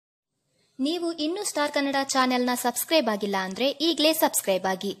ನೀವು ಇನ್ನೂ ಸ್ಟಾರ್ ಕನ್ನಡ ಚಾನೆಲ್ನ ಸಬ್ಸ್ಕ್ರೈಬ್ ಆಗಿಲ್ಲ ಅಂದ್ರೆ ಈಗಲೇ ಸಬ್ಸ್ಕ್ರೈಬ್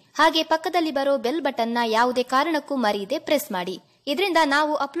ಆಗಿ. ಹಾಗೆ ಪಕ್ಕದಲ್ಲಿ ಬರೋ ಬೆಲ್ ಬಟನ್ನ ಯಾವುದೇ ಕಾರಣಕ್ಕೂ ಮರೆಯದೆ ಪ್ರೆಸ್ ಮಾಡಿ. ಇದರಿಂದ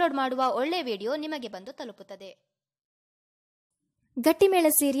ನಾವು ಅಪ್ಲೋಡ್ ಮಾಡುವ ಒಳ್ಳೆ ವಿಡಿಯೋ ನಿಮಗೆ ಬಂದು ತಲುಪುತ್ತದೆ. ಗಟ್ಟಿಮೇಳ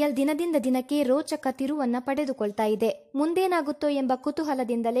ಸೀರಿಯಲ್ ದಿನದಿಂದ ದಿನಕ್ಕೆ ರೋಚಕ ತಿರುವನ್ನ ಪಡೆದುಕೊಳ್ತಾ ಇದೆ. ಮುಂದೇನಾಗುತ್ತೋ ಎಂಬ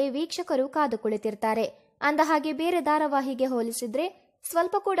ಕುತೂಹಲದಿಂದಲೇ ವೀಕ್ಷಕರು ಕಾದು ಕುಳಿತಿರ್ತಾರೆ. ಅಂದಹಾಗೆ ಬೇರೆ ಧಾರಾವಾಹಿಗೆ ಹೋಲಿಸಿದ್ರೆ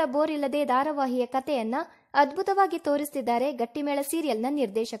ಸ್ವಲ್ಪ ಕೂಡ ಬೋರ್ ಇಲ್ಲದೆ ಧಾರಾವಾಹಿಯ ಕಥೆಯನ್ನ ಅದ್ಭುತವಾಗಿ ತೋರಿಸುತ್ತಿದ್ದಾರೆ ಗಟ್ಟಿಮೇಳ ಸೀರಿಯಲ್ನ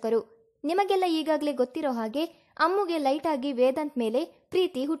ನಿರ್ದೇಶಕರು. ನಿಮಗೆಲ್ಲ ಈಗಾಗಲೇ ಗೊತ್ತಿರೋ ಹಾಗೆ ಅಮ್ಮುಗೆ ಲೈಟ್ ಆಗಿ ವೇದಾಂತ್ ಮೇಲೆ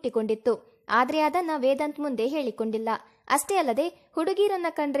ಪ್ರೀತಿ ಹುಟ್ಟಿಕೊಂಡಿತ್ತು. ಆದ್ರೆ ಅದನ್ನ ವೇದಾಂತ್ ಮುಂದೆ ಹೇಳಿಕೊಂಡಿಲ್ಲ. ಅಷ್ಟೇ ಅಲ್ಲದೆ ಹುಡುಗಿರನ್ನ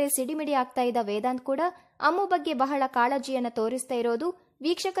ಕಂಡ್ರೆ ಸಿಡಿಮಿಡಿ ಆಗ್ತಾ ಇದ್ದ ವೇದಾಂತ್ ಕೂಡ ಅಮ್ಮು ಬಗ್ಗೆ ಬಹಳ ಕಾಳಜಿಯನ್ನ ತೋರಿಸ್ತಾ ಇರೋದು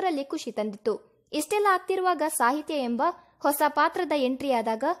ವೀಕ್ಷಕರಲ್ಲಿ ಖುಷಿ ತಂದಿತ್ತು. ಇಷ್ಟೆಲ್ಲ ಆಗ್ತಿರುವಾಗ ಸಾಹಿತ್ಯ ಎಂಬ ಹೊಸ ಪಾತ್ರದ ಎಂಟ್ರಿ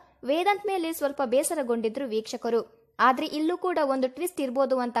ಆದಾಗ ವೇದಾಂತ್ ಮೇಲೆ ಸ್ವಲ್ಪ ಬೇಸರಗೊಂಡಿದ್ರು ವೀಕ್ಷಕರು. ಆದ್ರೆ ಇಲ್ಲೂ ಕೂಡ ಒಂದು ಟ್ವಿಸ್ಟ್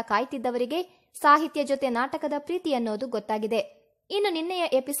ಇರ್ಬೋದು ಅಂತ ಕಾಯ್ತಿದ್ದವರಿಗೆ ಸಾಹಿತ್ಯ ಜೊತೆ ನಾಟಕದ ಪ್ರೀತಿ ಅನ್ನೋದು ಗೊತ್ತಾಗಿದೆ. ಇನ್ನು ನಿನ್ನೆಯ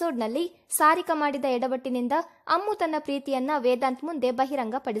ಎಪಿಸೋಡ್ನಲ್ಲಿ ಸಾರಿಕಾ ಮಾಡಿದ ಎಡವಟ್ಟಿನಿಂದ ಅಮ್ಮು ತನ್ನ ಪ್ರೀತಿಯನ್ನ ವೇದಾಂತ್ ಮುಂದೆ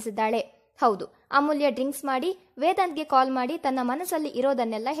ಬಹಿರಂಗ ಪಡಿಸಿದ್ದಾಳೆ. ಹೌದು, ಅಮೂಲ್ಯ ಡ್ರಿಂಕ್ಸ್ ಮಾಡಿ ವೇದಾಂತ್ಗೆ ಕಾಲ್ ಮಾಡಿ ತನ್ನ ಮನಸ್ಸಲ್ಲಿ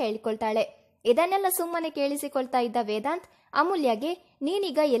ಇರೋದನ್ನೆಲ್ಲ ಹೇಳಿಕೊಳ್ತಾಳೆ. ಇದನ್ನೆಲ್ಲ ಸುಮ್ಮನೆ ಕೇಳಿಸಿಕೊಳ್ತಾ ಇದ್ದ ವೇದಾಂತ್ ಅಮೂಲ್ಯಗೆ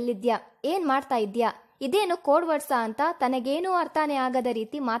ನೀನೀಗ ಎಲ್ಲಿದ್ಯಾ, ಏನ್ ಮಾಡ್ತಾ ಇದ್ಯಾ, ಇದೇನು ಕೋಡ್ ವರ್ಡ್ಸಾ ಅಂತ ತನಗೇನೂ ಅರ್ಥನೇ ಆಗದ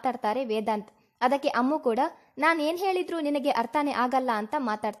ರೀತಿ ಮಾತಾಡ್ತಾರೆ ವೇದಾಂತ್. ಅದಕ್ಕೆ ಅಮ್ಮು ಕೂಡ ನಾನ್ ಏನ್ ಹೇಳಿದ್ರು ನಿನಗೆ ಅರ್ಥನೇ ಆಗಲ್ಲ ಅಂತ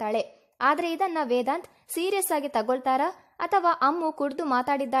ಮಾತಾಡ್ತಾಳೆ. ಆದ್ರೆ ಇದನ್ನ ವೇದಾಂತ್ ಸೀರಿಯಸ್ ಆಗಿ ತಗೊಳ್ತಾರಾ ಅಥವಾ ಅಮ್ಮು ಕುಡ್ದು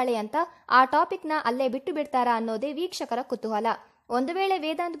ಮಾತಾಡಿದ್ದಾಳೆ ಅಂತ ಆ ಟಾಪಿಕ್ ನ ಅಲ್ಲೇ ಬಿಟ್ಟು ಬಿಡ್ತಾರಾ ಅನ್ನೋದೇ ವೀಕ್ಷಕರ ಕುತೂಹಲ. ಒಂದು ವೇಳೆ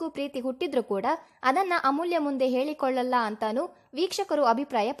ವೇದಾಂತ್ಗೂ ಪ್ರೀತಿ ಹುಟ್ಟಿದ್ರೂ ಕೂಡ ಅದನ್ನ ಅಮೂಲ್ಯ ಮುಂದೆ ಹೇಳಿಕೊಳ್ಳಲ್ಲ ಅಂತಾನೂ ವೀಕ್ಷಕರು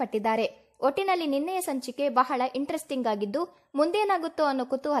ಅಭಿಪ್ರಾಯ ಪಟ್ಟಿದ್ದಾರೆ. ಒಟ್ಟಿನಲ್ಲಿ ನಿನ್ನೆಯ ಸಂಚಿಕೆ ಬಹಳ ಇಂಟ್ರೆಸ್ಟಿಂಗ್ ಆಗಿದ್ದು ಮುಂದೇನಾಗುತ್ತೋ ಅನ್ನೋ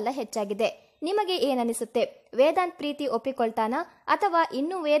ಕುತೂಹಲ ಹೆಚ್ಚಾಗಿದೆ. ನಿಮಗೆ ಏನನಿಸುತ್ತೆ? ವೇದಾಂತ್ ಪ್ರೀತಿ ಒಪ್ಪಿಕೊಳ್ತಾನಾ ಅಥವಾ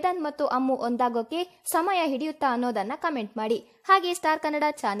ಇನ್ನೂ ವೇದಾಂತ್ ಮತ್ತು ಅಮ್ಮು ಒಂದಾಗೋಕೆ ಸಮಯ ಹಿಡಿಯುತ್ತಾ ಅನ್ನೋದನ್ನ ಕಮೆಂಟ್ ಮಾಡಿ. ಹಾಗೆ ಸ್ಟಾರ್ ಕನ್ನಡ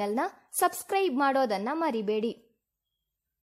ಚಾನೆಲ್ನ ಸಬ್ಸ್ಕ್ರೈಬ್ ಮಾಡೋದನ್ನ ಮರಿಬೇಡಿ.